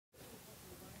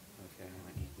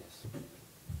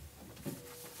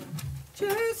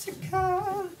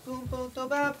Jessica. Boom, boom, boom,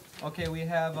 bop. Okay, we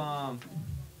have the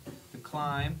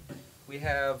climb. We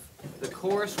have the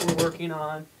chorus we're working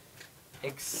on,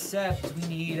 except we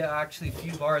need actually a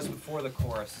few bars before the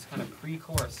chorus. It's kind of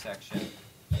pre-chorus section.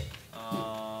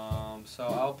 So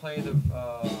I'll play the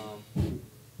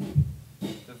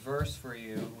verse for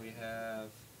you. We have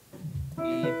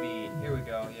E, B. Here we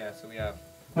go. Yeah, so we have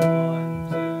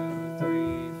 1, 2,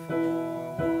 3,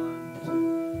 4. 1,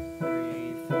 2,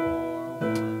 3, 4.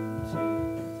 1,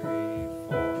 2, 3,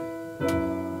 4.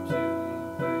 2,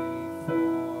 3,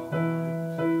 4.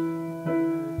 1,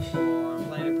 2, 3, 4. I'm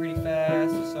playing it pretty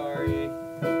fast. So sorry.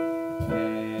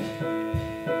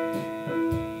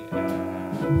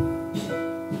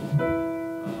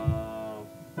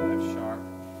 F sharp.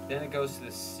 Then it goes to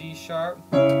the C sharp.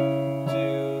 2,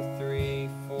 3,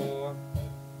 4.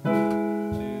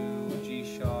 To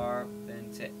G sharp.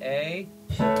 Then to A.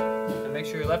 And make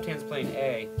sure your left hand's playing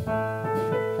A.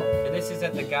 And this is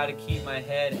at the "Gotta Keep My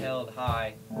Head Held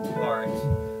High" part.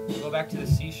 Go back to the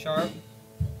C sharp.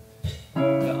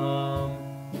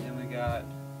 Then we got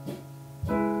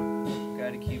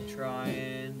 "Gotta Keep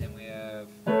Trying." Then we have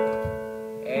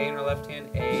A in our left hand,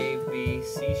 A, B,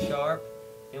 C sharp.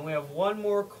 And we have one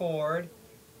more chord,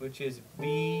 which is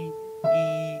B,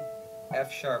 E,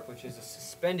 F sharp, which is a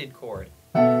suspended chord.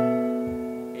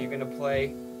 And you're gonna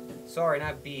play, sorry,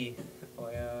 not B. Oh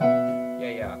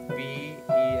yeah, B, E,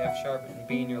 F sharp, and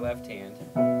B in your left hand.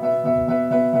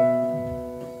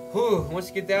 Whew, once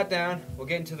you get that down, we'll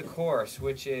get into the chorus,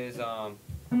 which is B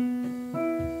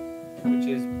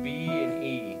and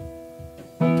E.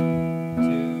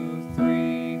 2,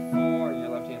 3, 4, and your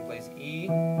left hand plays E.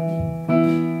 2,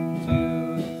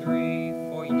 3,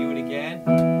 4, you do it again.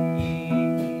 E,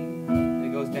 and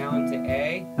it goes down to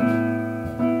A.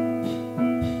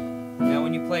 Now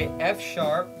when you play F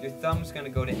sharp, your thumb's gonna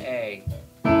go to A.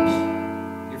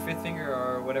 Your fifth finger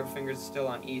or whatever finger is still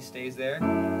on E stays there. 2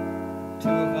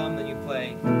 of them, then you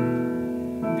play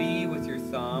B with your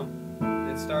thumb.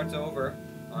 It starts over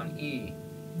on E.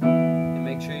 And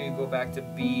make sure you go back to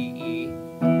B, E.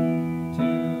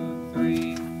 2,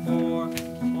 3, 4.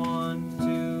 1,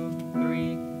 2,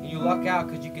 3. And you luck out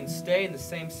because you can stay in the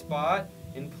same spot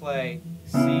and play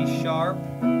C sharp,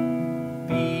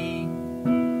 B,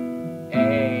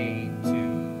 A,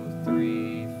 2,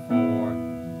 3, 4,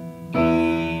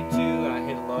 E, 2, and I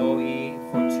hit low E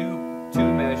for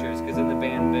two measures because then the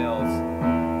band builds.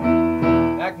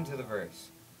 Back into the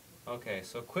verse. Okay,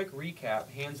 so quick recap,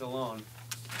 hands alone.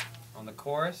 On the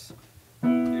chorus,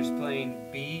 you're just playing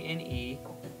B and E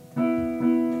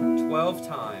 12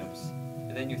 times,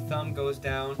 and then your thumb goes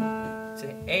down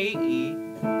to A, E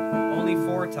only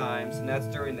 4 times, and that's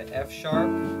during the F sharp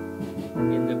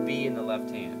and the B in the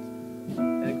left hand.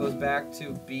 Then it goes back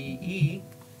to B, E,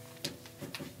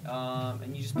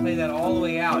 and you just play that all the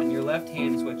way out, and your left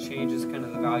hand is what changes kind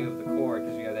of the value of the chord,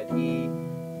 because you have that E,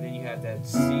 and then you have that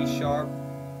C sharp,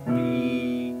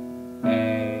 B,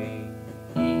 A,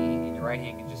 E, and your right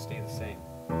hand can just stay the same.